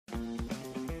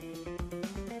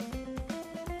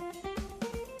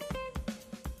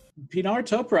Pinar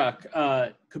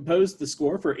Toprak composed the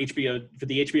score for the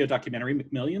HBO documentary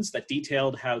McMillions that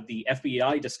detailed how the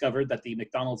FBI discovered that the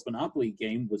McDonald's Monopoly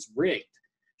game was rigged.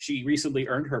 She recently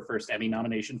earned her first Emmy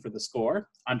nomination for the score.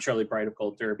 I'm Charlie Bright of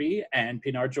Gold Derby, and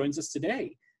Pinar joins us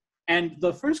today. And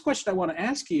the first question I want to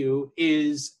ask you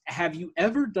is, have you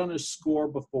ever done a score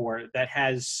before that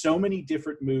has so many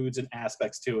different moods and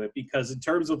aspects to it? Because in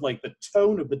terms of like the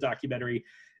tone of the documentary,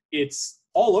 it's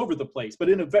all over the place, but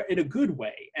in a good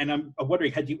way. And I'm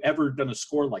wondering, had you ever done a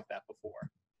score like that before?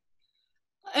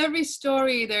 Every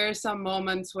story, there are some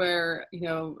moments where,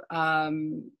 you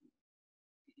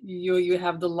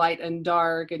have the light and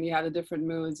dark, and you have the different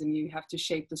moods, and you have to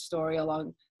shape the story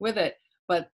along with it.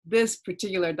 But this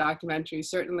particular documentary,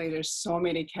 certainly there's so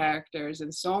many characters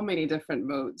and so many different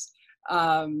moods.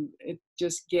 It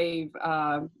just it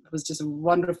was just a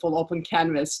wonderful open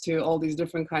canvas to all these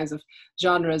different kinds of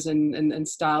genres and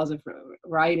styles of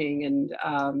writing. And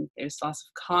there's lots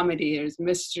of comedy, there's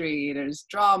mystery, there's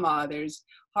drama, there's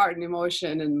heart and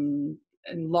emotion,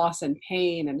 and loss and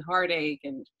pain and heartache.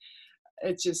 And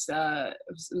it just, it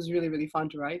was really, really fun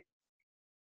to write.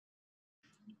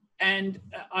 And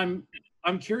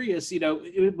I'm curious,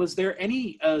 was there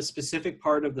any specific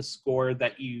part of the score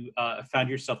that you found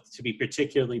yourself to be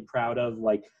particularly proud of?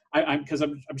 Like, because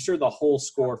I'm sure the whole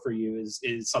score for you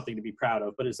is something to be proud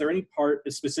of, but is there any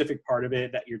a specific part of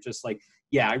it that you're just like,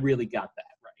 yeah, I really got that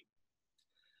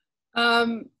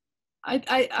right?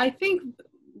 I think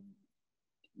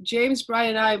James,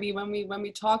 Brian, and I, when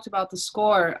we talked about the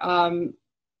score, I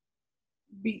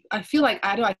feel like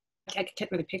I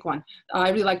can't really pick one. I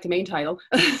really like the main title.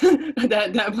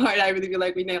 that part I really feel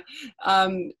like we nailed.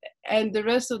 And the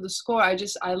rest of the score, I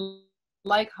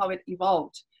like how it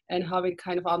evolved and how it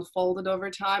kind of unfolded over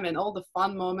time, and all the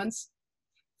fun moments,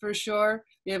 for sure.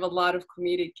 We have a lot of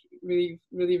comedic, really,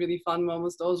 really, really fun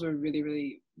moments. Those were really,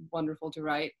 really wonderful to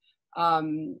write.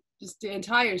 Just the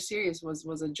entire series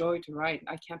was a joy to write.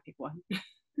 I can't pick one.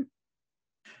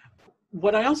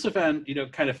 What I also found,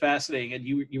 kind of fascinating, and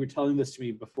you were telling this to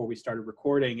me before we started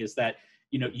recording, is that,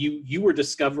 you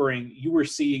were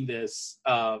seeing this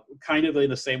kind of in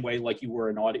the same way like you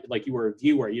were like you were a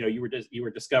viewer. You were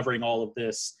discovering all of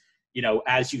this,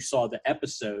 as you saw the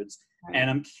episodes. Right. And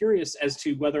I'm curious as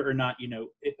to whether or not,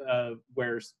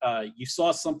 where you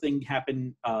saw something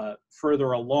happen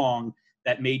further along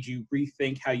that made you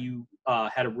rethink how you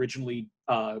had originally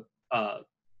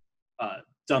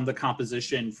done the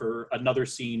composition for another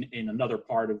scene in another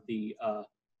part of the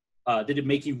did it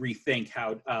make you rethink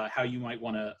how you might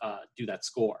want to do that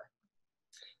score?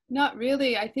 Not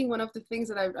really. I think one of the things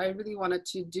that I really wanted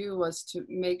to do was to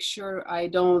make sure I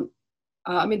don't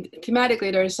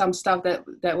thematically there's some stuff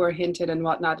that were hinted and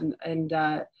whatnot and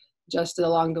just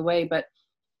along the way, but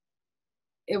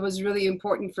it was really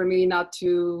important for me not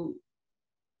to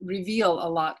reveal a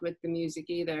lot with the music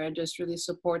either, and just really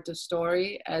support the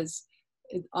story as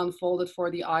it unfolded for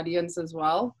the audience as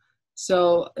well.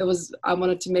 So I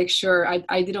wanted to make sure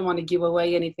I didn't want to give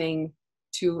away anything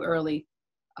too early,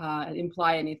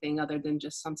 imply anything other than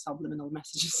just some subliminal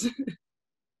messages.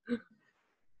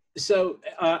 So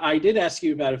I did ask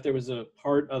you about if there was a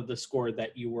part of the score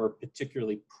that you were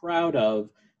particularly proud of,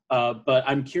 but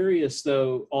I'm curious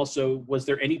though, also, was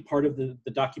there any part of the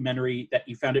documentary that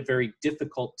you found it very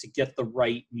difficult to get the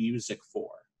right music for?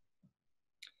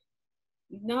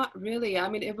 Not really.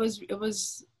 It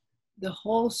was the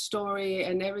whole story,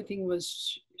 and everything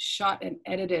was shot and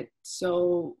edited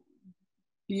so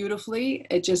beautifully.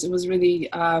 It was really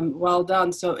well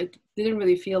done. So it didn't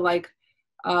really feel like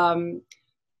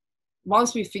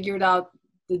once we figured out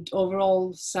the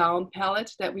overall sound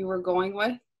palette that we were going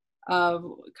with,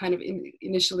 kind of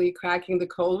initially cracking the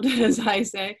code, as I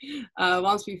say,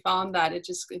 once we found that, it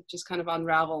just kind of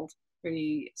unraveled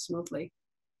pretty smoothly.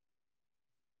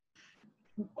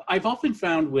 I've often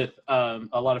found with a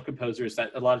lot of composers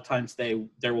that a lot of times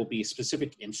there will be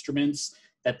specific instruments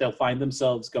that they'll find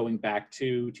themselves going back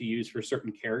to use for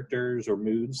certain characters or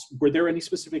moods. Were there any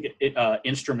specific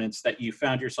instruments that you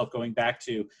found yourself going back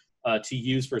to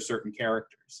use for certain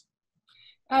characters?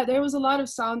 There was a lot of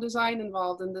sound design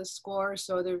involved in this score,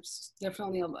 so there's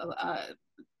definitely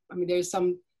there's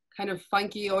some kind of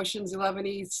funky Ocean's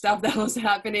 11-y stuff that was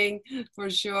happening for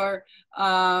sure,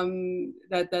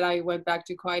 that I went back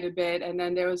to quite a bit. And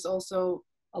then there was also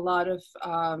a lot of,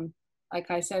 like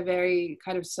I said, very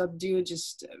kind of subdued,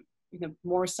 just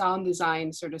more sound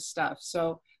design sort of stuff.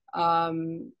 So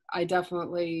I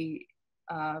definitely,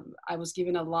 I was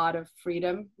given a lot of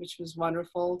freedom, which was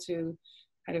wonderful, to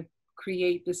kind of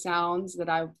create the sounds that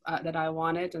I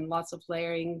wanted, and lots of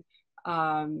layering.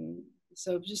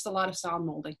 So just a lot of sound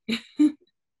molding.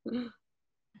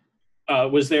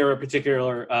 Was there a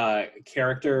particular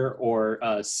character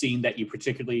or scene that you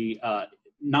particularly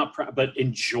but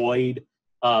enjoyed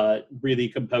really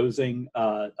composing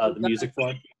the music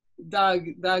for?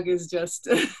 Doug is just.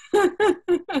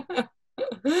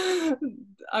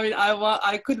 I mean,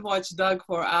 I could watch Doug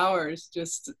for hours.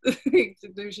 Just we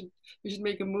should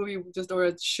make a movie just or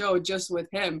a show just with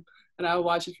him, and I'll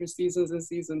watch it for seasons and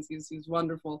seasons. He's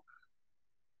wonderful,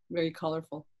 very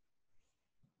colorful.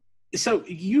 So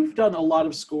you've done a lot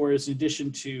of scores in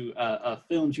addition to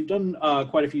films. You've done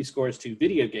quite a few scores to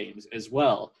video games as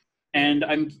well. And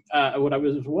what I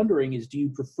was wondering is, do you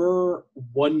prefer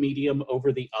one medium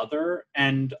over the other?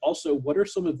 And also, what are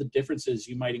some of the differences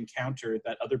you might encounter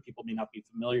that other people may not be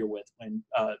familiar with when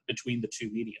between the two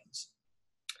mediums?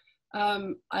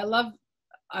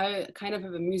 I kind of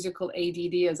have a musical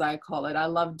ADD, as I call it. I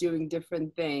love doing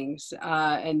different things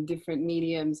and different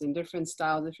mediums and different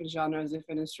styles, different genres,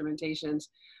 different instrumentations.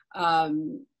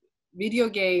 Video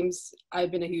games,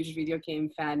 I've been a huge video game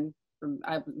fan.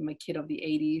 I'm a kid of the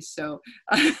 80s, so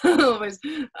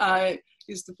I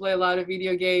used to play a lot of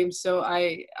video games. So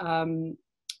I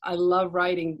love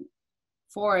writing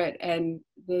for it, and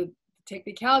the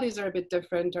technicalities are a bit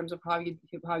different in terms of how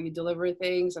you deliver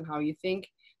things and how you think.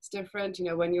 It's different, you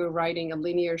know, when you're writing a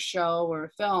linear show or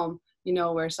a film, you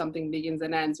know where something begins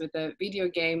and ends. With a video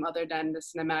game, other than the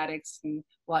cinematics and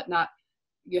whatnot,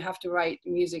 you have to write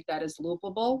music that is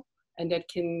loopable and that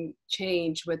can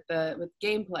change with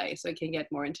gameplay, so it can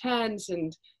get more intense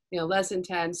and, you know, less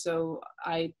intense. So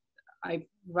I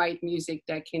write music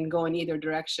that can go in either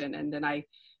direction, and then I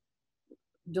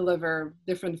deliver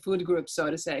different food groups, so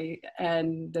to say,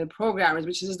 and the programmers,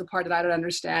 which is the part that I don't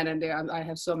understand, and I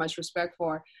have so much respect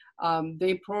for.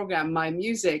 They program my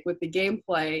music with the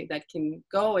gameplay that can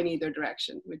go in either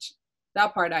direction, which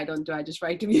that part I don't do. I just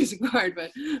write the music part,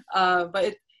 but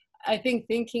I think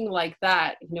thinking like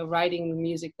that, you know, writing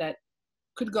music that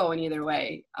could go in either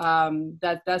way,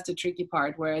 that's the tricky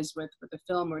part. Whereas with a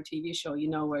film or a TV show, you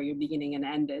know where your beginning and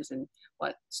end is and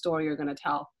what story you're going to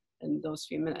tell in those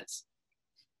few minutes.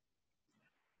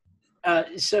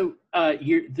 You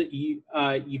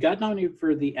got nominated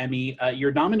for the Emmy.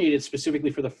 You're nominated specifically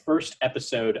for the first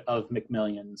episode of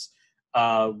McMillions,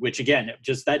 which again,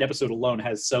 just that episode alone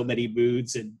has so many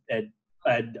moods and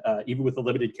even with the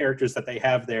limited characters that they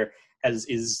have there,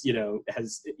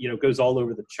 goes all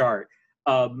over the chart.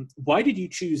 Why did you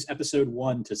choose episode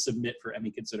 1 to submit for Emmy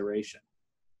consideration?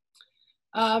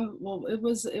 Well, it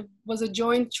was a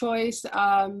joint choice.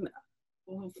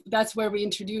 That's where we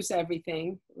introduce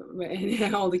everything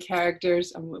and all the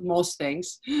characters, most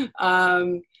things.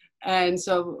 And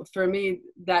so for me,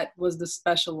 that was the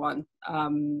special one.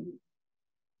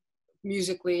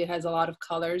 Musically, it has a lot of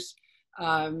colors,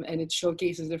 and it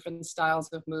showcases different styles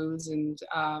of moods. And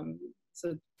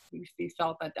so we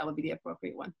felt that would be the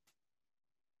appropriate one.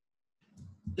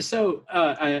 So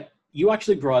you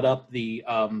actually brought up the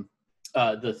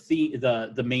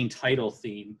main title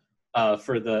theme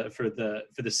for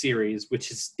the series,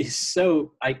 which is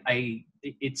so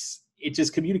it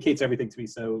just communicates everything to me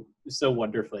so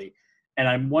wonderfully. And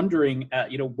I'm wondering,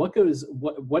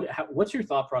 what's your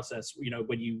thought process, you know,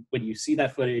 when you see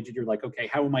that footage and you're like, okay,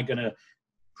 how am I going to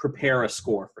prepare a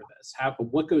score for this?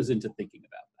 What goes into thinking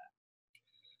about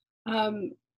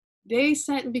that? They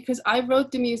sent, because I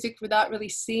wrote the music without really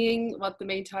seeing what the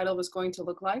main title was going to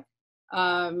look like.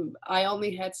 I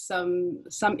only had some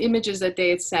images that they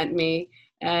had sent me,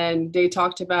 and they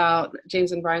talked about,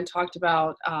 James and Brian talked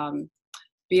about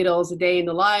Beatles, A Day in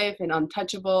the Life and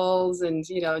Untouchables, and,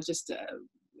 you know, just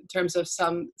in terms of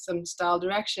some style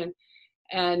direction.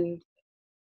 And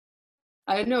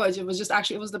I don't know, it was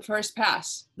the first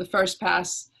pass. The first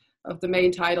pass of the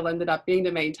main title ended up being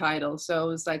the main title. So it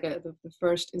was like the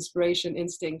first inspiration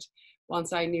instinct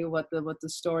once I knew what the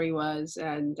story was.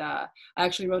 And I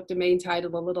actually wrote the main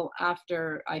title a little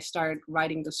after I started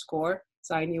writing the score,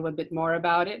 so I knew a bit more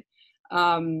about it.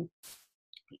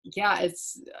 Yeah,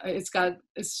 it's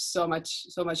so much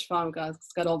fun.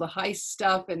 It's got all the heist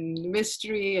stuff and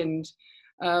mystery, and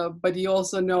but you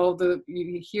also know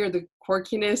you hear the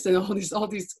quirkiness and all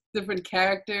these different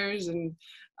characters, and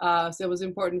so it was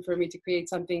important for me to create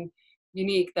something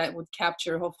unique that would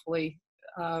capture, hopefully,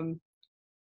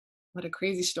 what a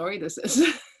crazy story this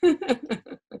is.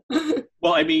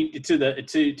 Well, I mean, to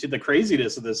the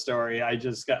craziness of this story,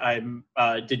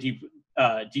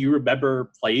 do you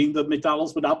remember playing the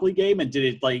McDonald's Monopoly game, and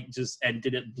did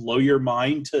it blow your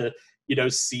mind to, you know,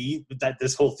 see that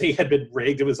this whole thing had been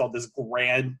rigged? It was on this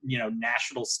grand, you know,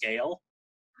 national scale.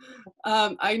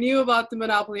 I knew about the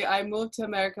Monopoly. I moved to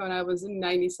America when I was in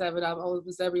 '97. I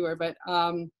was everywhere, but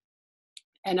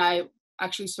and I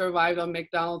actually survived on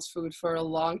McDonald's food for a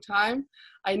long time.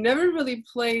 I never really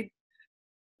played,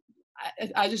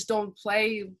 I just don't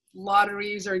play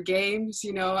lotteries or games,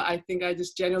 you know. I think I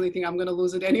just generally think I'm going to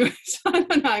lose it anyway. So I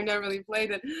don't know, I never really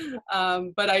played it.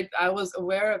 But I was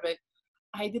aware of it.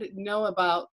 I didn't know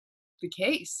about the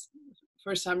case.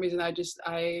 For some reason, I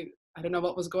don't know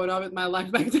what was going on with my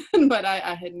life back then, but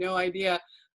I had no idea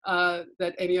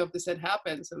that any of this had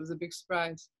happened. So it was a big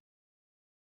surprise.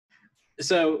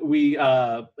 So we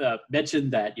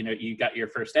mentioned that, you know, you got your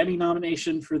first Emmy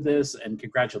nomination for this, and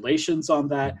congratulations on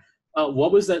that.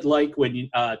 What was that like when you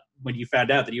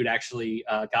found out that you'd actually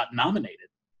gotten nominated?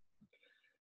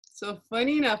 So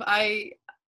funny enough,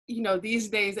 you know, these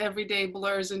days every day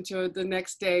blurs into the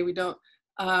next day. We don't,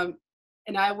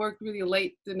 and I worked really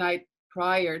late the night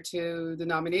prior to the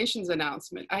nominations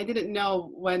announcement. I didn't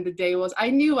know when the day was. I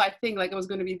knew, I think, like it was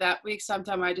going to be that week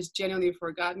sometime. I just genuinely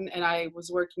forgotten, and I was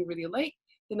working really late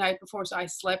the night before, so I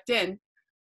slept in,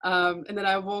 and then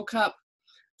I woke up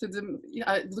to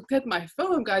I looked at my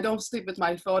phone. I don't sleep with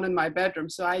my phone in my bedroom,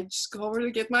 so I just go over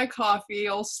to get my coffee,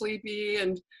 all sleepy,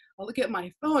 and I look at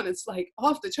my phone. It's like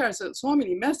off the charts. So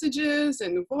many messages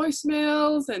and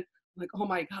voicemails, and I'm like, oh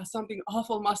my God, something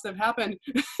awful must have happened.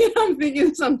 I'm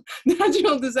thinking some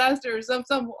natural disaster or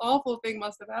some awful thing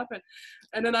must have happened.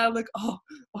 And then I look, oh,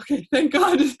 okay, thank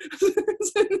God. It's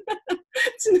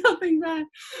nothing bad.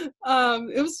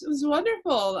 It was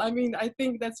wonderful. I mean, I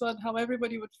think that's how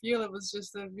everybody would feel. It was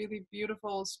just a really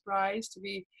beautiful surprise to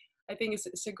be. I think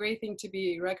it's a great thing to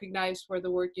be recognized for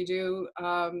the work you do,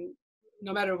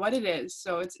 no matter what it is.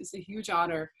 So it's a huge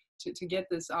honor to get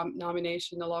this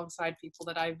nomination alongside people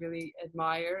that I really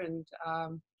admire. And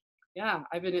yeah,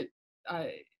 I've been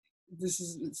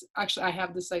actually, I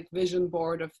have this like vision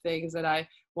board of things that I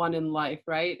want in life,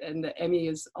 right? And the Emmy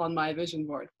is on my vision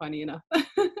board, funny enough.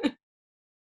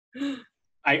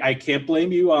 I can't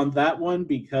blame you on that one,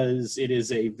 because it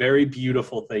is a very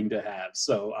beautiful thing to have.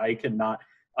 So I cannot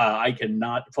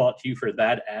fault you for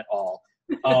that at all.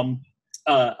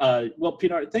 Well,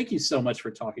 Pinar, thank you so much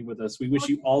for talking with us. We wish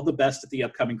you all the best at the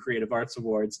upcoming Creative Arts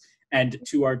Awards. And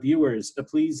to our viewers,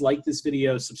 please like this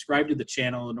video, subscribe to the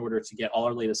channel in order to get all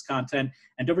our latest content.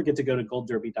 And don't forget to go to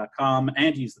goldderby.com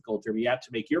and use the Gold Derby app to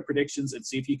make your predictions and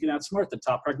see if you can outsmart the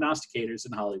top prognosticators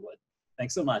in Hollywood.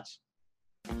 Thanks so much.